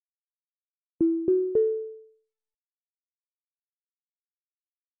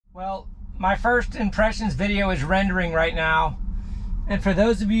Well, my first impressions video is rendering right now. And for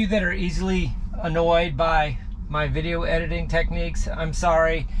those of you that are easily annoyed by my video editing techniques, I'm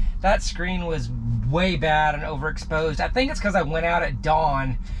sorry. That screen was way bad and overexposed. I think it's because I went out at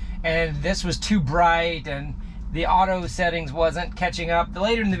dawn and this was too bright and the auto settings wasn't catching up.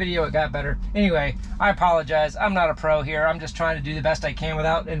 Later in the video it got better. Anyway, I apologize. I'm not a pro here. I'm just trying to do the best I can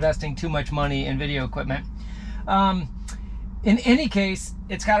without investing too much money in video equipment. In any case,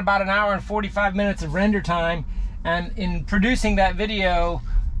 it's got about 1 hour and 45 minutes of render time, and in producing that video,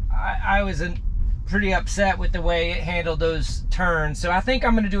 I was pretty upset with the way it handled those turns. So I think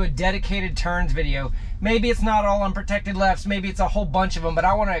I'm going to do a dedicated turns video. Maybe it's not all unprotected lefts, maybe it's a whole bunch of them, but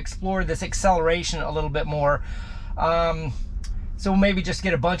I want to explore this acceleration a little bit more. So we'll maybe just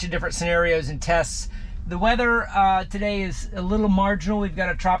get a bunch of different scenarios and tests. The weather today is a little marginal. We've got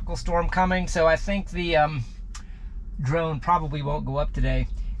a tropical storm coming, so I think the drone probably won't go up today.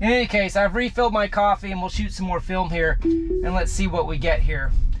 In any case, I've refilled my coffee and we'll shoot some more film here and let's see what we get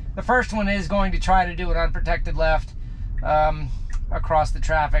here. The first one is going to try to do an unprotected left across the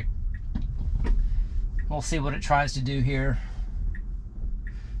traffic. We'll see what it tries to do here.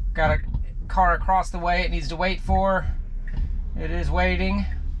 Got a car across the way it needs to wait for. It is waiting.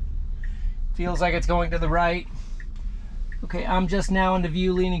 Feels like it's going to the right. Okay, I'm just now into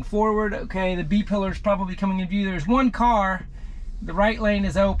view leaning forward. Okay, the B pillar is probably coming in view. There's one car. The right lane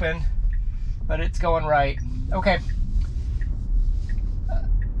is open, but it's going right. Okay.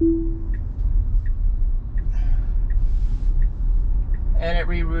 And it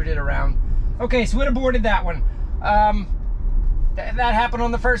rerouted around. Okay, so it aborted that one. That happened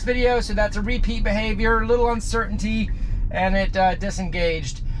on the first video, so that's a repeat behavior, a little uncertainty, and it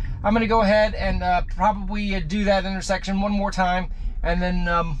disengaged. I'm going to go ahead and probably do that intersection one more time, and then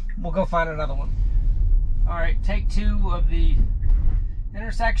we'll go find another one. All right, take 2 of the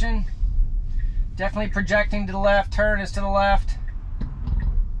intersection. Definitely projecting to the left. Turn is to the left.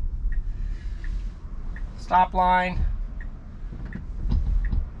 Stop line.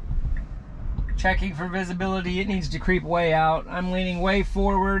 Checking for visibility. It needs to creep way out. I'm leaning way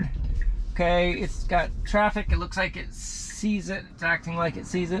forward. Okay, it's got traffic. It looks like it sees it. It's acting like it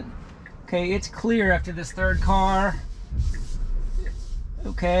sees it. Okay, it's clear after this third car.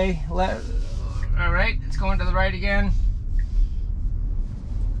 Okay, all right, it's going to the right again.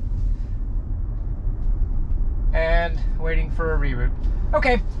 And waiting for a reroute.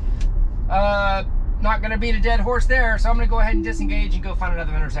 Okay, not gonna beat a dead horse there, so I'm gonna go ahead and disengage and go find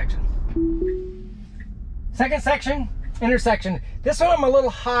another intersection. Second section, intersection. This one I'm a little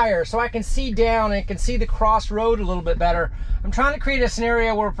higher so I can see down and can see the crossroad a little bit better. I'm trying to create a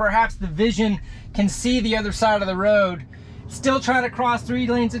scenario where perhaps the vision can see the other side of the road. Still trying to cross 3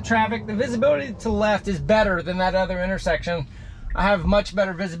 lanes of traffic. The visibility to the left is better than that other intersection. I have much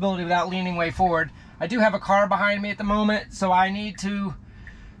better visibility without leaning way forward. I do have a car behind me at the moment, so I need to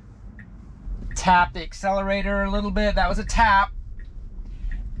tap the accelerator a little bit. That was a tap.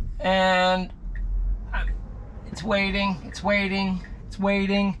 And it's waiting, it's waiting, it's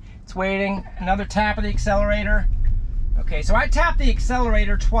waiting, it's waiting. Another tap of the accelerator. Okay, so I tapped the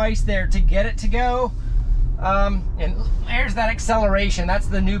accelerator twice there to get it to go. And there's that acceleration. That's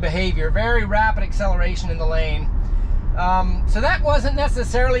the new behavior. Very rapid acceleration in the lane. So that wasn't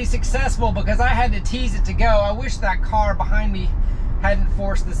necessarily successful because I had to tease it to go. I wish that car behind me hadn't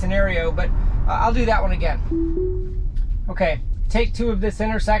forced the scenario, but I'll do that one again. Okay, take 2 of this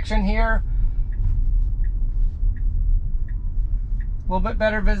intersection here. A little bit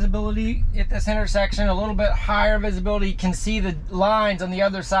better visibility at this intersection, a little bit higher visibility. You can see the lines on the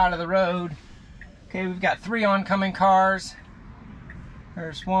other side of the road. Okay, we've got 3 oncoming cars.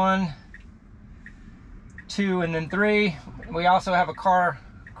 There's 1, 2, and then 3. We also have a car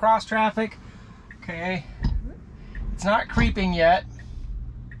cross traffic. Okay, it's not creeping yet.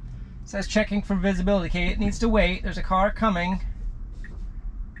 It says checking for visibility. Okay, it needs to wait. There's a car coming.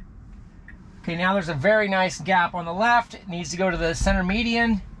 Okay, now there's a very nice gap on the left. It needs to go to the center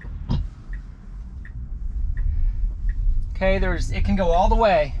median. Okay, it can go all the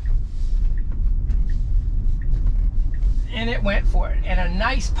way. And it went for it. And a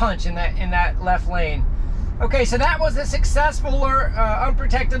nice punch in that left lane. Okay, so that was a successful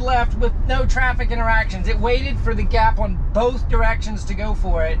unprotected left with no traffic interactions. It waited for the gap on both directions to go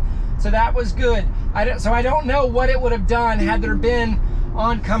for it. So that was good. So I don't know what it would have done had there been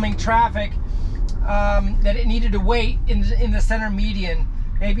oncoming traffic. That it needed to wait in the center median.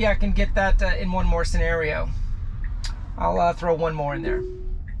 Maybe I can get that in one more scenario. I'll throw one more in there.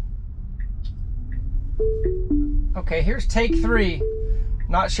 Okay, here's take 3.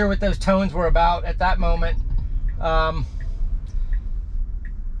 Not sure what those tones were about at that moment.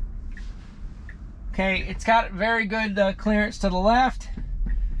 Okay, it's got very good clearance to the left.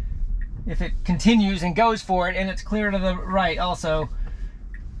 If it continues and goes for it, and it's clear to the right also.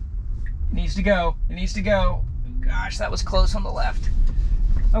 It needs to go. It needs to go. Gosh, that was close on the left.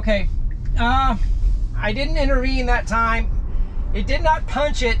 Okay, I didn't intervene that time. It did not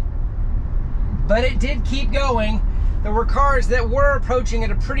punch it, but it did keep going. There were cars that were approaching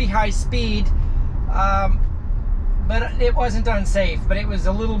at a pretty high speed, but it wasn't unsafe, but it was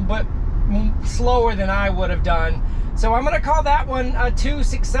a little bit slower than I would have done. So I'm going to call that one 2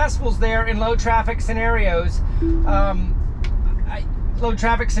 successfuls there in low traffic scenarios. Low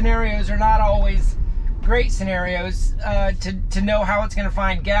traffic scenarios are not always great scenarios to know how it's going to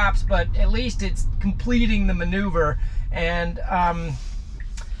find gaps, but at least it's completing the maneuver, and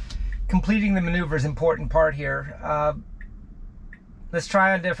completing the maneuver is an important part here. Let's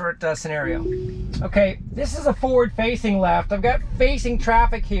try a different scenario. Okay, this is a forward facing left. I've got facing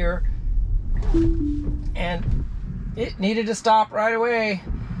traffic here, and it needed to stop right away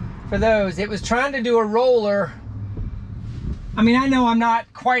for those. It was trying to do a roller. I mean, I know I'm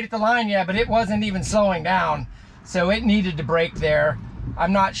not quite at the line yet, but it wasn't even slowing down, so it needed to brake there.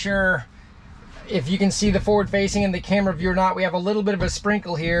 I'm not sure if you can see the forward facing in the camera view or not. We have a little bit of a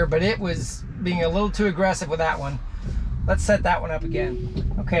sprinkle here, but it was being a little too aggressive with that one. Let's set that one up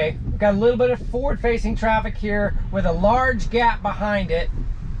again. Okay, we've got a little bit of forward facing traffic here with a large gap behind it.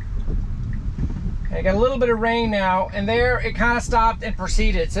 I got a little bit of rain now, and there it kind of stopped and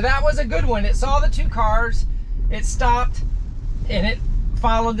proceeded. So that was a good one. It saw the 2 cars, it stopped, and it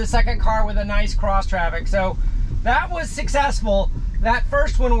followed the second car with a nice cross traffic. So that was successful. That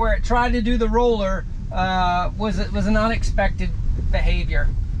first one where it tried to do the roller was an unexpected behavior.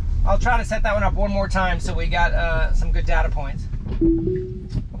 I'll try to set that one up one more time so we got some good data points.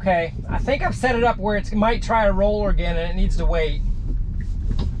 Okay, I think I've set it up where it might try a roller again, and it needs to wait.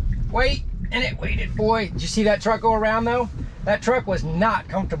 Wait, and it waited. Boy, did you see that truck go around though? That truck was not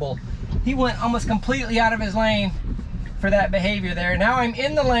comfortable. He went almost completely out of his lane for that behavior there. Now I'm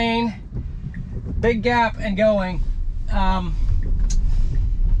in the lane, big gap and going.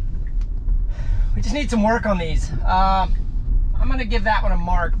 We just need some work on these. I'm gonna give that one a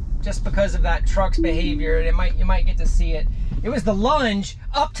mark just because of that truck's behavior, and you might get to see it. It was the lunge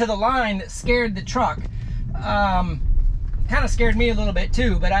up to the line that scared the truck. Kind of scared me a little bit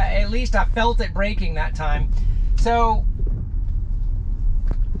too, but at least I felt it braking that time. So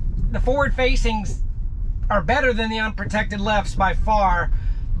the forward facings are better than the unprotected lefts by far,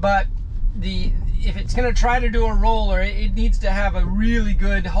 but if it's going to try to do a roller, it needs to have a really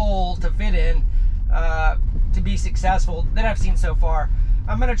good hole to fit in to be successful that I've seen so far.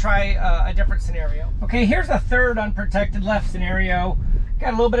 I'm going to try a different scenario. Okay, here's a third unprotected left scenario. Got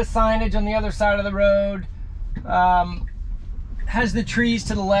a little bit of signage on the other side of the road. Has the trees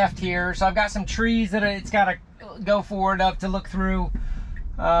to the left here, so I've got some trees that it's got to go forward up to look through.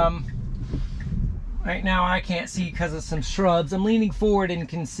 Right now I can't see because of some shrubs. I'm leaning forward and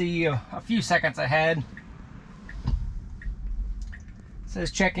can see a few seconds ahead. It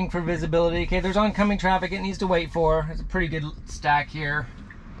says checking for visibility. Okay, there's oncoming traffic it needs to wait for. There's a pretty good stack here.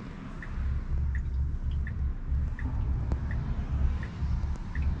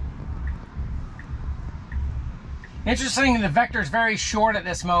 Interesting, the vector is very short at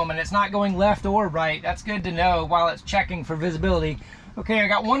this moment. It's not going left or right. That's good to know while it's checking for visibility. Okay, I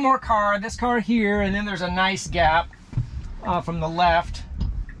got one more car, this car here, and then there's a nice gap from the left.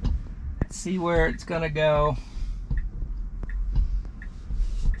 Let's see where it's gonna go.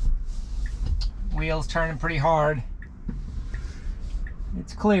 Wheels turning pretty hard.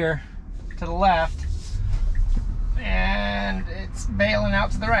 It's clear to the left, and it's bailing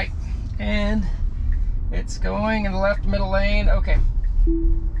out to the right. And it's going in the left middle lane. Okay,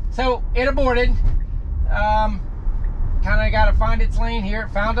 so it aborted. Kind of got to find its lane here. It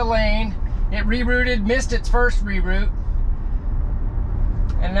found a lane. It rerouted, missed its first reroute,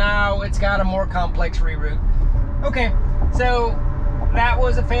 and now it's got a more complex reroute. Okay, so that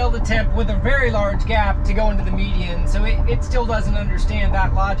was a failed attempt with a very large gap to go into the median. So it still doesn't understand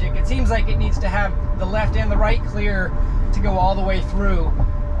that logic. It seems like it needs to have the left and the right clear to go all the way through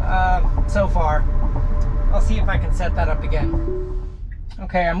so far. I'll see if I can set that up again.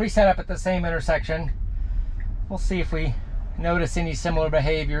 Okay, I'm reset up at the same intersection. We'll see if we notice any similar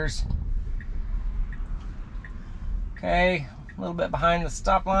behaviors. Okay, a little bit behind the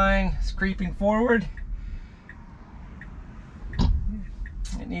stop line. It's creeping forward.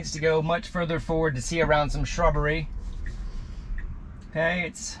 It needs to go much further forward to see around some shrubbery. Okay,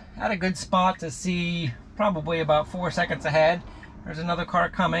 it's at a good spot to see probably about 4 seconds ahead. There's another car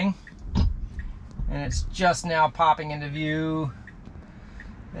coming, and it's just now popping into view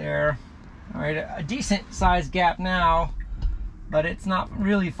there. All right, a decent sized gap now, but it's not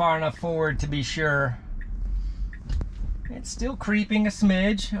really far enough forward to be sure. It's still creeping a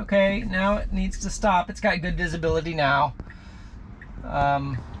smidge. Okay, now it needs to stop. It's got good visibility now.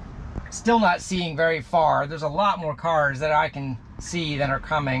 Still not seeing very far. There's a lot more cars that I can see that are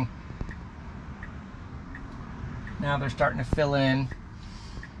coming. Now they're starting to fill in.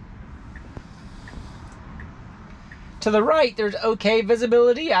 To the right, there's okay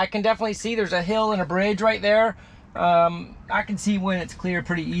visibility. I can definitely see there's a hill and a bridge right there. I can see when it's clear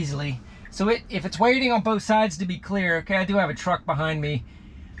pretty easily. So if it's waiting on both sides to be clear, okay, I do have a truck behind me.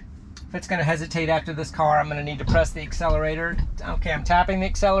 If it's gonna hesitate after this car, I'm gonna need to press the accelerator. Okay, I'm tapping the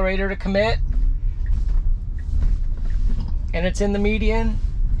accelerator to commit. And it's in the median,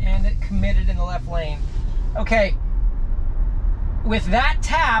 and it committed in the left lane. Okay, with that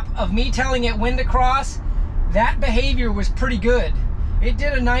tap of me telling it when to cross, that behavior was pretty good. It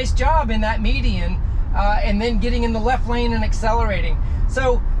did a nice job in that median, and then getting in the left lane and accelerating.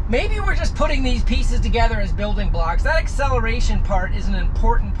 So maybe we're just putting these pieces together as building blocks. That acceleration part is an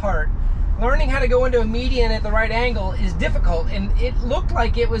important part. Learning how to go into a median at the right angle is difficult, and it looked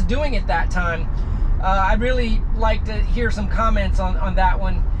like it was doing it that time. I'd really like to hear some comments on that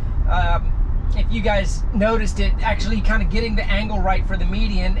one. If you guys noticed it actually kind of getting the angle right for the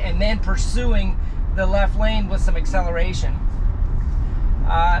median and then pursuing the left lane with some acceleration.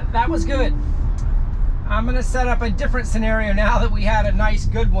 That was good. I'm gonna set up a different scenario now that we had a nice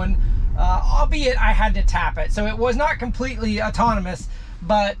good one, albeit I had to tap it. So it was not completely autonomous,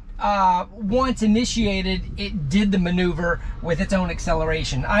 but once initiated, it did the maneuver with its own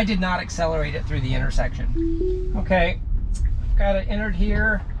acceleration. I did not accelerate it through the intersection. Okay, got it entered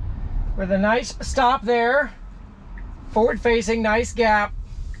here with a nice stop there, forward facing, nice gap.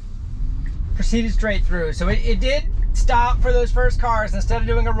 Proceeded straight through. So it did stop for those first cars instead of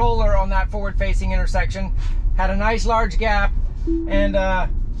doing a roller on that forward facing intersection. Had a nice large gap and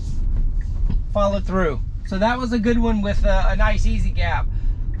followed through. So that was a good one with a nice easy gap.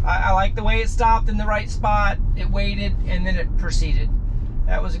 I like the way it stopped in the right spot. It waited and then it proceeded.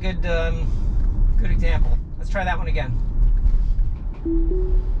 That was a good good example. Let's try that one again.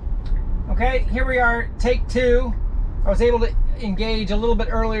 Okay, here we are, take two. I was able to engage a little bit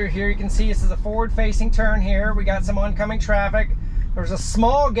earlier here. You can see this is a forward facing turn here. We got some oncoming traffic. There's a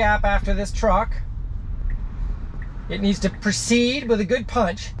small gap after this truck. It needs to proceed with a good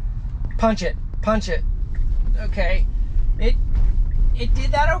punch. Punch it, punch it. Okay, it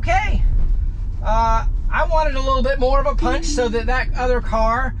did that okay. I wanted a little bit more of a punch so that that other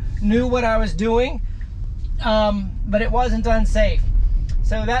car knew what I was doing, but it wasn't unsafe.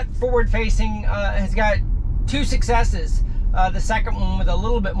 So that forward facing has got two successes. The second one with a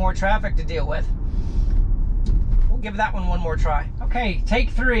little bit more traffic to deal with. We'll give that one more try. Okay,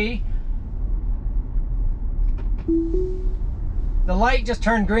 take three. The light just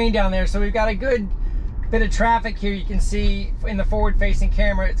turned green down there, so we've got a good bit of traffic here. You can see in the forward facing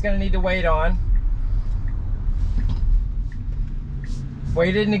camera it's going to need to wait on.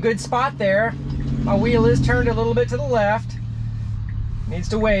 Waited in a good spot there. My wheel is turned a little bit to the left. Needs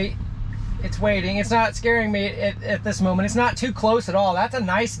to wait. It's waiting. It's not scaring me at this moment. It's not too close at all. That's a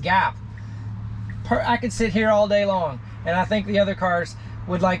nice gap. I could sit here all day long, and I think the other cars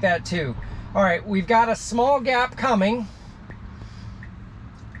would like that too. All right, we've got a small gap coming,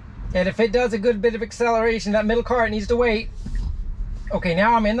 and if it does a good bit of acceleration, that middle car, it needs to wait. Okay,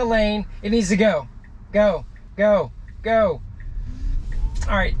 now I'm in the lane. It needs to go. Go, go, go.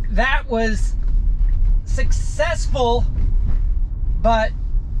 All right, that was successful, but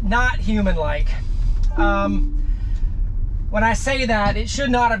not human-like. When I say that, it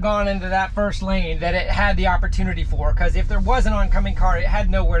should not have gone into that first lane that it had the opportunity for, because if there was an oncoming car, it had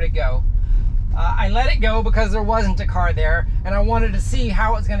nowhere to go. I let it go because there wasn't a car there, and I wanted to see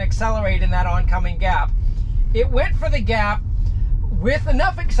how it's going to accelerate in that oncoming gap. It went for the gap with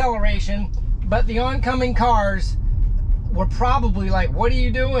enough acceleration, but the oncoming cars were probably like, what are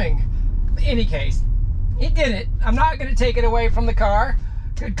you doing? In any case, it did it. I'm not going to take it away from the car.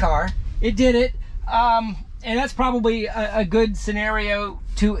 Good car. It did it. And that's probably a good scenario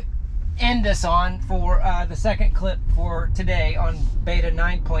to end us on for the second clip for today on Beta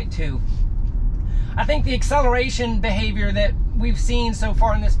 9.2. I think the acceleration behavior that we've seen so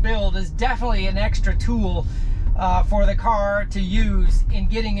far in this build is definitely an extra tool for the car to use in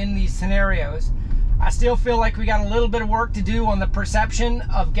getting in these scenarios. I still feel like we got a little bit of work to do on the perception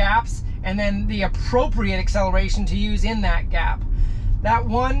of gaps and then the appropriate acceleration to use in that gap. That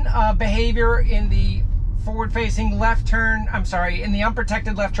one behavior in the forward-facing left turn, in the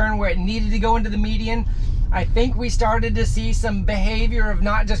unprotected left turn where it needed to go into the median, I think we started to see some behavior of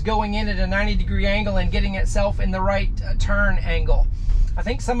not just going in at a 90-degree angle and getting itself in the right turn angle. I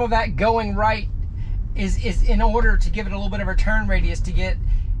think some of that going right is in order to give it a little bit of a turn radius to get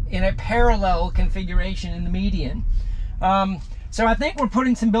in a parallel configuration in the median. So I think we're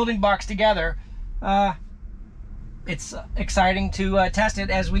putting some building blocks together. It's exciting to test it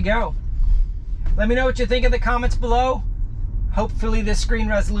as we go. Let me know what you think in the comments below. Hopefully this screen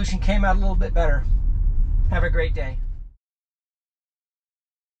resolution came out a little bit better. Have a great day.